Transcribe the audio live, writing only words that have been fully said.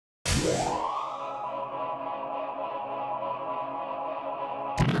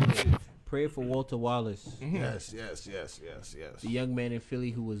Pray for Walter Wallace. Yes. The young man in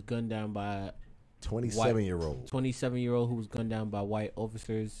Philly who was gunned down by 27-year-old. 27-year-old who was gunned down by white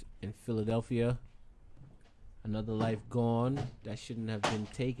officers in Philadelphia. Another life gone that shouldn't have been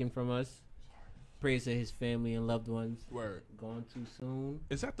taken from us. Prayers to his family and loved ones. Word. Gone too soon.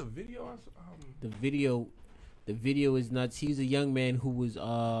 Is that the video? The video is nuts. He's a young man who was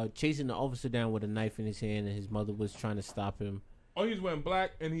chasing the officer down with a knife in his hand, and his mother was trying to stop him. Oh, he was wearing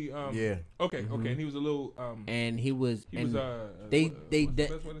black, and he yeah. Okay, and he was a little and he was what's the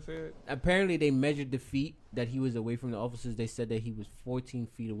best way to say it? Apparently they measured the feet that he was away from the officers. They said that he was 14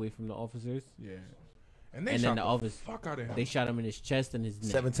 feet away from the officers. Yeah. And they shot the fuck out of him. They shot him in his chest and his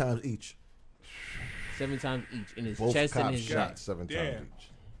neck. 7 times each. 7 times each in his Both chest cops and his shot neck. 7 times each.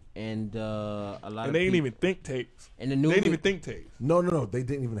 And a lot and they didn't even think tapes. And they didn't even think tapes. No. They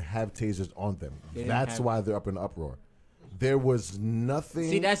didn't even have tasers on them. That's why they're up in uproar. There was nothing.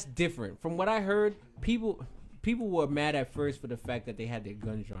 See, that's different. From what I heard, people were mad at first for the fact that they had their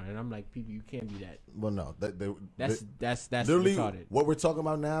guns drawn, and I'm like, people, you can't be that. Well, no, that's literally retarded. What we're talking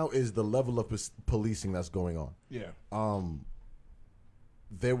about now is the level of policing that's going on. Yeah.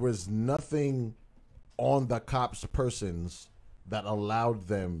 There was nothing on the cops' persons that allowed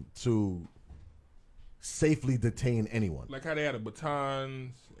them to safely detain anyone. Like how they had a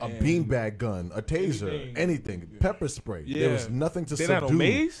batons, a beanbag gun, a taser, anything. Pepper spray. Yeah. There was nothing to subdue. Had no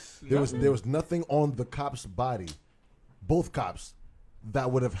mace? There was nothing on the cop's body, both cops,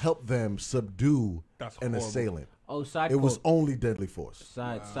 that would have helped them subdue an assailant. Oh, side it was only deadly force.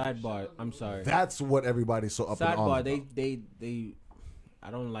 Sidebar. I'm sorry. That's what everybody saw up in arms. Sidebar. They. I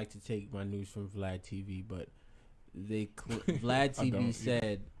don't like to take my news from Vlad TV, but Vlad TV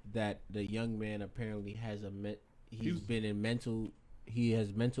said that the young man apparently has he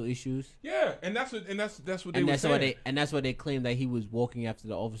has mental issues. Yeah, and that's what they were saying. That's why they claim that he was walking after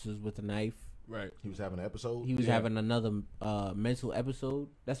the officers with a knife. Right. He was having an episode. He was having another mental episode.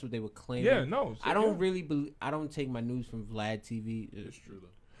 That's what they were claiming. Yeah, no. I don't really believe. I don't take my news from Vlad TV. It's true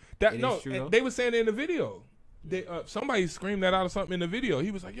though. They were saying it in the video. Somebody screamed that out of something in the video.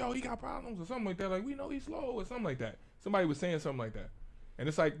 He was like, "Yo, he got problems" or something like that. Like, we know he's slow or something like that. Somebody was saying something like that, and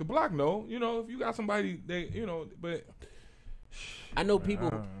it's like the block. No, if you got somebody, but I know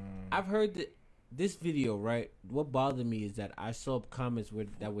people. I've heard that this video. Right. What bothered me is that I saw comments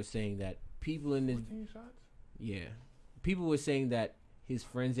that were saying that people in this. 14 shots? Yeah, people were saying that his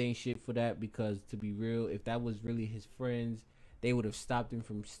friends ain't shit for that because, to be real, if that was really his friends, they would have stopped him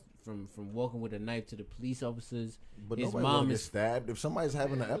from walking with a knife to the police officers. But his mom is stabbed. If somebody's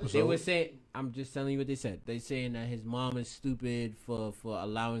having an episode, they were saying. I'm just telling you what they said. They saying that his mom is stupid for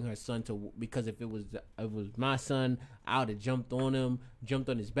allowing her son to, because if it was my son, I would have jumped on him, jumped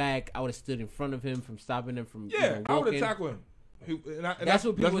on his back. I would have stood in front of him from stopping him from I would have tackled him. That's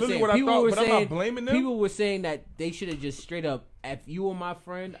what people were saying. What people I thought, were but saying, I'm not blaming them. People were saying that they should have just straight up, if you were my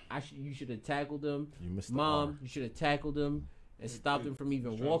friend, you should have tackled him. You missed Mom, you should have tackled him and stopped him from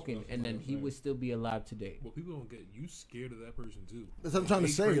even walking, and then he would still be alive today. Well, people don't get you scared of that person too. That's what I'm trying to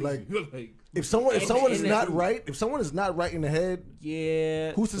say. Like, if someone is not right in the head,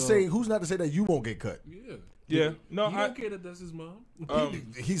 yeah, who's not to say that you won't get cut? Yeah, no, you don't care that that's his mom.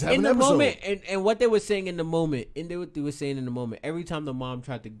 He's having in the an episode. moment, and what they were saying in the moment, every time the mom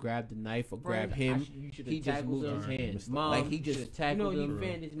tried to grab the knife or grab him, he just moved his hands. Mom, like he just tackled him.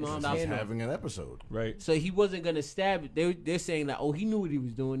 His mom He's having an episode, right? So he wasn't gonna stab. They're saying that he knew what he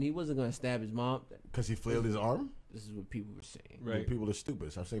was doing. He wasn't gonna stab his mom because he flailed his arm. This is what people were saying. Right? People are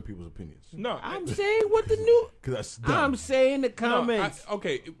stupid. So I'm saying people's opinions. No, I'm saying what the new. Because that's dumb. I'm saying the comments.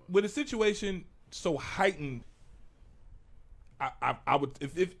 Okay, with a situation so heightened. I would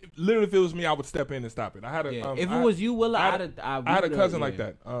if literally if it was me, I would step in and stop it. I had a if it was you, Willa, I had a cousin like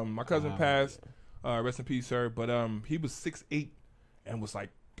that. My cousin passed. Rest in peace, sir. But he was 6'8" and was like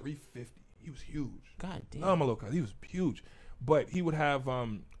 350. He was huge. God damn. My little cousin, he was huge. But he would have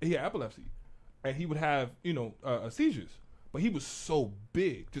he had epilepsy, and he would have seizures. But he was so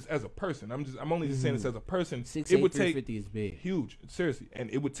big, just as a person. I'm only just saying this as a person. 6'8", it would take 350 is big, huge, seriously,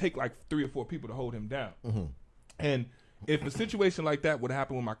 and it would take like 3 or 4 people to hold him down. Mm-hmm. And if a situation like that would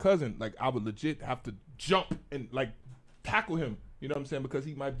happen with my cousin, like I would legit have to jump and like tackle him. You know what I'm saying? Because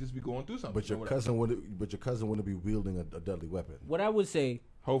he might just be going through something. But your cousin wouldn't be wielding a deadly weapon. What I would say,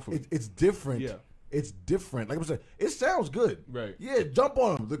 hopefully, it's different. Yeah, it's different. Like I said, it sounds good. Right? Yeah, jump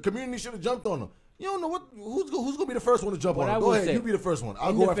on him. The community should have jumped on him. You don't know who's gonna be the first one to jump on it. Go ahead, you be the first one.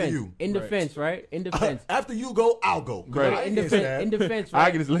 I'll go after you. In defense, right? In defense. After you go, I'll go. Right. In defense, right?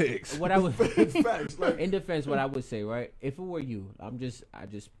 I get his legs. What I would Facts, like, in defense, what I would say, right? If it were you, I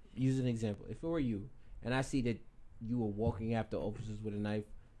just use an example. If it were you, and I see that you were walking after officers with a knife,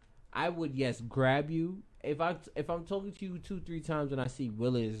 I would grab you. If I'm talking to you 2-3 times and I see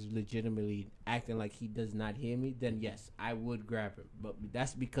Willa is legitimately acting like he does not hear me, then yes, I would grab him. But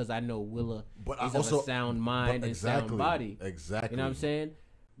that's because I know Willa is of a sound mind and sound body. Exactly. You know what I'm saying?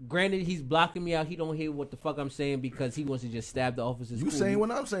 Granted, he's blocking me out. He don't hear what the fuck I'm saying because he wants to just stab the officers. You saying what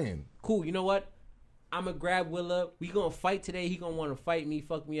I'm saying? Cool. You know what? I'm gonna grab Willa. We gonna fight today. He gonna want to fight me,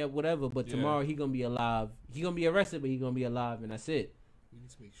 fuck me up, whatever. But tomorrow he gonna be alive. He gonna be arrested, but he gonna be alive, and that's it. We need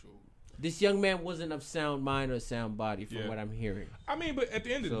to make sure. This young man wasn't of sound mind or sound body, from what I'm hearing. I mean, but at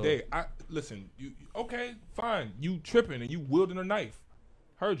the end of the day, listen. You okay? Fine. You tripping and you wielding a knife.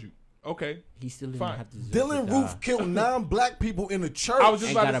 Heard you. Okay. He still didn't have to. Dylan Roof killed 9 black people in the church. I was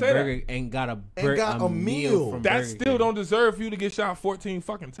just about to say that. And got a meal. From that Burger still King. don't deserve for you to get shot 14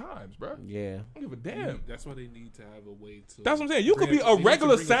 fucking times, bro. Yeah. I don't give a damn. That's why they need to have a way to. That's what I'm saying. You could be a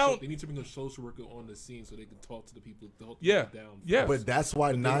regular sound. They need to bring a social worker on the scene so they can talk to the people. Yeah. Down. Yeah. But that's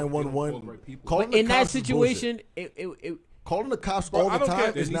why 911. But in that situation, calling the cops all the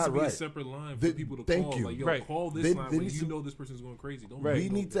time is not right. A separate line for people to thank call. you. Like, yo, call this line when you know this person's going crazy. Don't we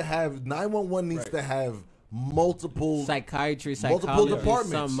need to have 911 needs to have multiple psychiatrists, multiple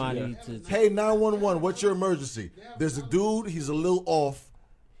departments. Somebody hey, 911, what's your emergency? There's a dude. He's a little off.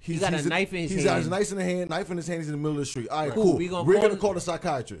 He's got a knife in his hand. He's got his knife in his hand. He's in the middle of the street. All right, cool. We're going to call the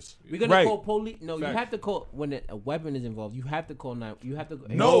psychiatrist. We're going to call police. No, you have to call when a weapon is involved. You have to call 911. You have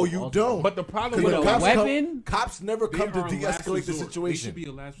to. No, you don't. But the problem with a weapon, cops never come to de-escalate the situation.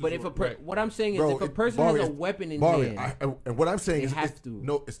 But if what I'm saying is, if a person has a weapon in hand, and what I'm saying is, it's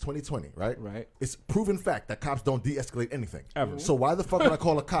 2020, right? Right. It's proven fact that cops don't de-escalate anything ever. So why the fuck would I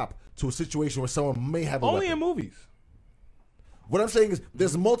call a cop to a situation where someone may have a only weapon? in movies? What I'm saying is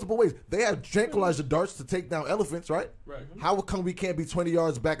there's multiple ways. They have tranquilizer darts to take down elephants, right? Right. How come we can't be 20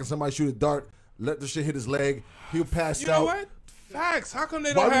 yards back and somebody shoot a dart, let the shit hit his leg, he'll pass out? You know what? Facts. How come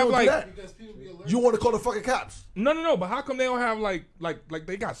they don't have like? You want to call the fucking cops? No. But how come they don't have like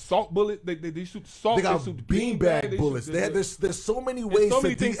they got salt bullets? They shoot salt. They got beanbag bullets. There's so many ways so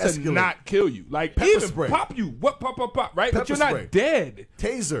many things to not kill you. Like pepper even spray. Pop you. What pop? Right? Pepper but you're not spray. dead.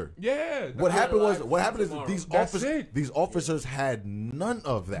 Taser. Yeah. What happened is that these officers had none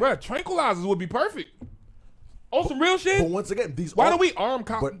of that. Bruh, tranquilizers would be perfect. On some real shit. But once again, why don't we arm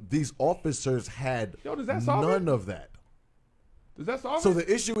cops? But these officers had none of that. Does that solve So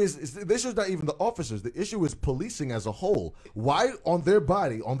the issue is the issue is not even the officers. The issue is policing as a whole. Why on their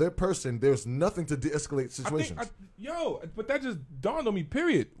body, on their person, there's nothing to de-escalate situations? But that just dawned on me.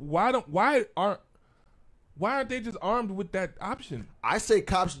 Period. Why aren't they just armed with that option? I say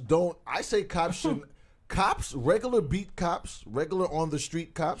cops should. Cops, regular beat cops, regular on the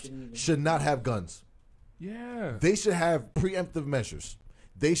street cops, should not have guns. Yeah. They should have preemptive measures.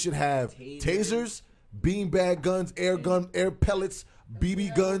 They should have tasers, beanbag guns, air pellets,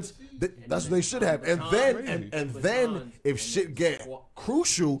 BB guns. That's what they should have. And then if shit get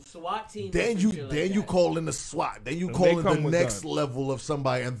crucial, then you call in the SWAT. Then you call in the next level of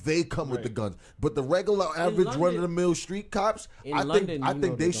somebody, and they come with the guns. But the regular average run of the mill street cops, I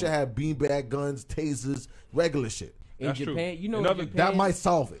think they should have beanbag guns, tasers, regular shit. In Japan, that might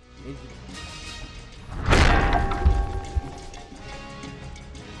solve it.